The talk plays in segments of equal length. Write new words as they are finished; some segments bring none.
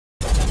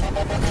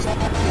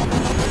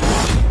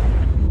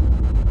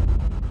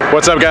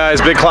What's up, guys?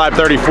 Big Clyde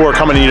 34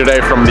 coming to you today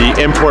from the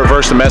Import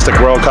vs. Domestic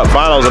World Cup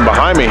Finals, and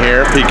behind me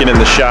here, peeking in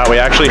the shot, we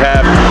actually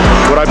have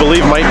what I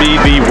believe might be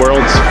the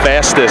world's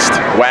fastest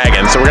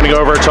wagon. So we're gonna go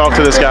over and talk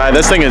to this guy.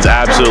 This thing is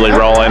absolutely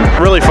rolling.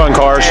 Really fun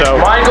car, so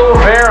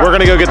we're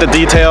gonna go get the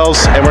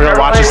details and we're gonna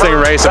watch this thing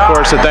race, of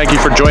course. So thank you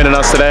for joining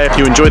us today. If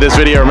you enjoyed this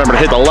video, remember to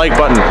hit the like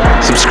button,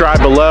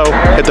 subscribe below,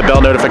 hit the bell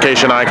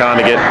notification icon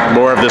to get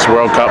more of this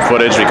World Cup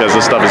footage, because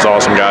this stuff is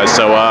awesome, guys.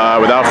 So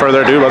without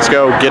further ado, let's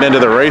go get into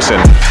the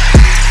racing.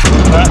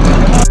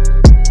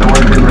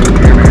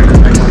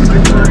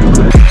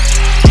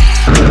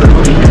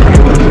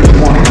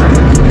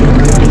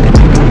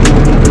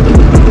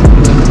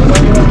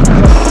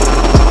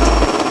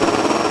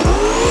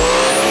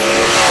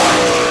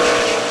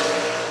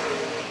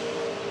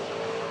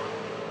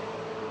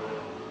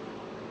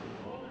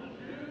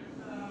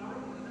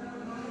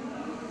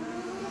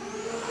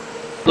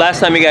 Last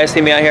time you guys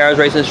see me out here, I was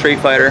racing Street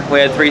Fighter. We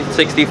had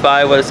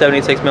 365 with a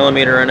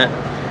 76mm in it.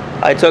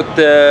 I took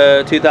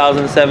the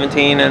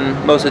 2017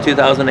 and most of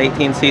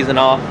 2018 season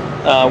off,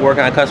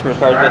 working on customers'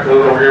 cars.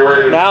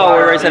 But now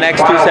we're racing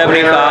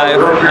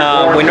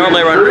X275. We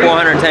normally run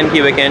 410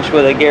 cubic inch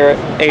with a Garrett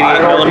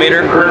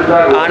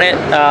 88mm on it,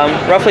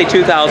 roughly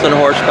 2,000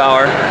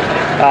 horsepower.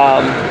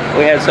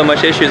 We had so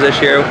much issues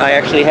this year. I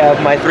actually have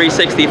my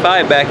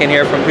 365 back in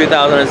here from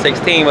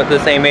 2016 with the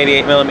same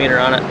 88mm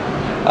on it.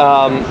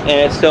 And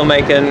it's still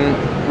making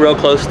real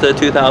close to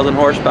 2,000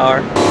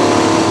 horsepower.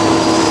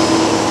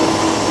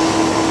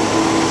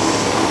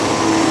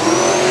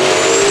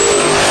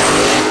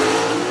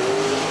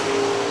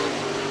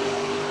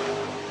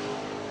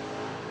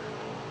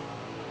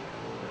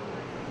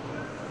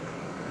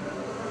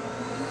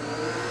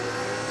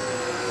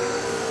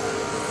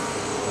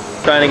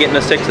 Trying to get in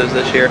the sixes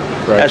this year.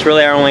 Right. That's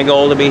really our only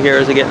goal, to be here,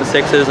 is to get in the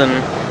sixes, and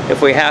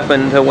if we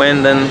happen to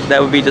win, then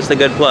that would be just a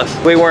good plus.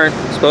 We weren't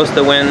supposed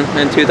to win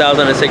in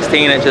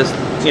 2016. It just,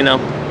 you know,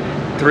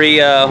 3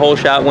 whole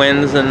shot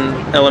wins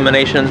and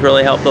eliminations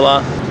really helped a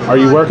lot. Are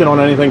you working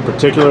on anything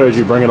particular as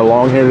you bring it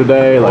along here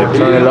today, like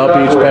turning it up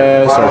each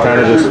pass, or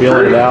kind of just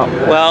feeling it out?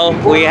 Well,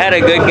 we had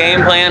a good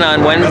game plan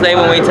on Wednesday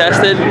when we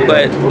tested,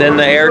 but then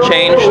the air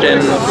changed,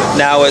 and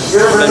now it's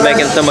been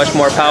making so much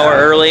more power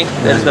early.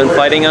 It's been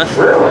fighting us.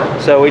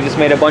 So we just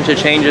made a bunch of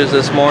changes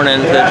this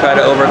morning to try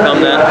to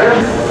overcome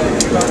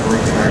that.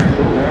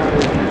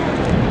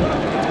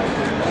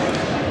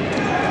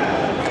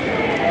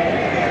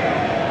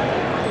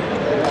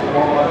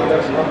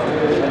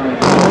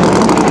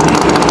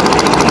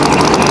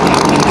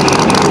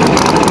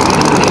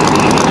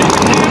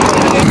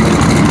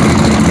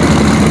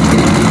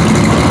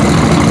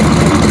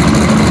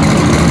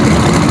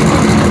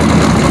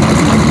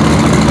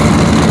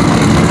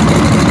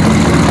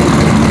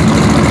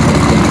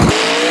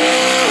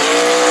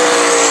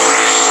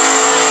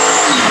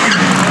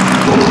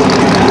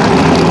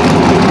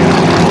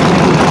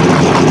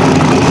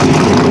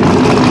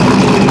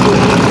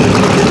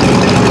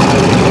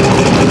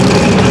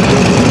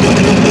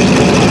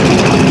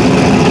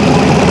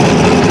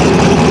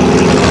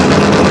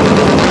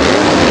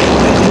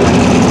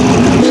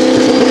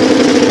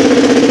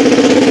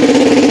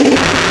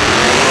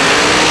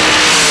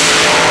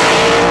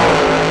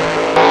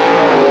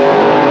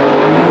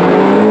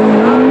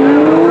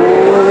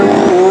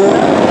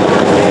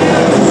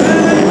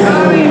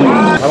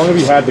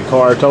 Had the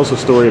car, tell us a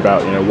story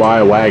about, you know, why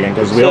a wagon,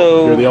 because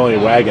you're the only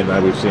wagon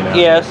that we've seen out.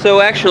 Yeah, so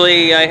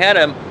actually I had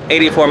a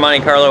 84 Monte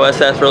Carlo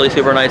SS, really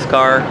super nice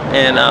car,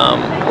 and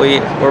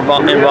we were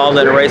involved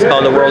in a race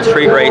called the World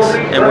Street Race,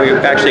 and we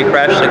actually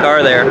crashed the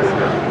car there.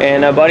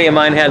 And a buddy of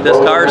mine had this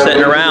car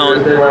sitting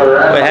around.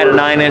 It had a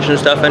 9-inch and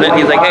stuff in it.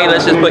 He's like, hey,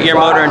 let's just put your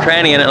motor and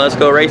tranny in it, let's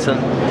go racing.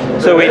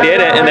 So we did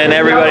it, and then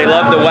everybody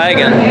loved the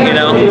wagon, you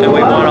know, and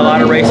we won a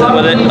lot of races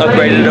with it,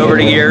 upgraded it over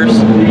the years,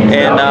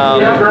 and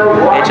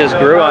it just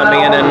grew on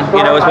me. And then,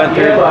 you know, it's went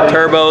through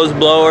turbos,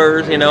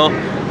 blowers, you know,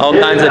 all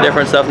kinds of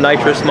different stuff,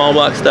 nitrous, small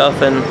block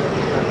stuff, and,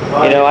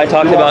 you know, I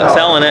talked about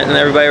selling it, and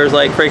everybody was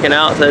like freaking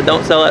out, said,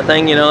 don't sell that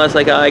thing, you know, that's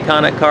like an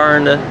iconic car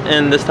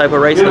in this type of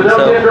racing.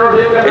 So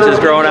it's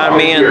just growing out of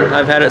me, and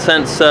I've had it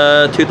since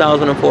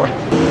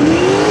 2004.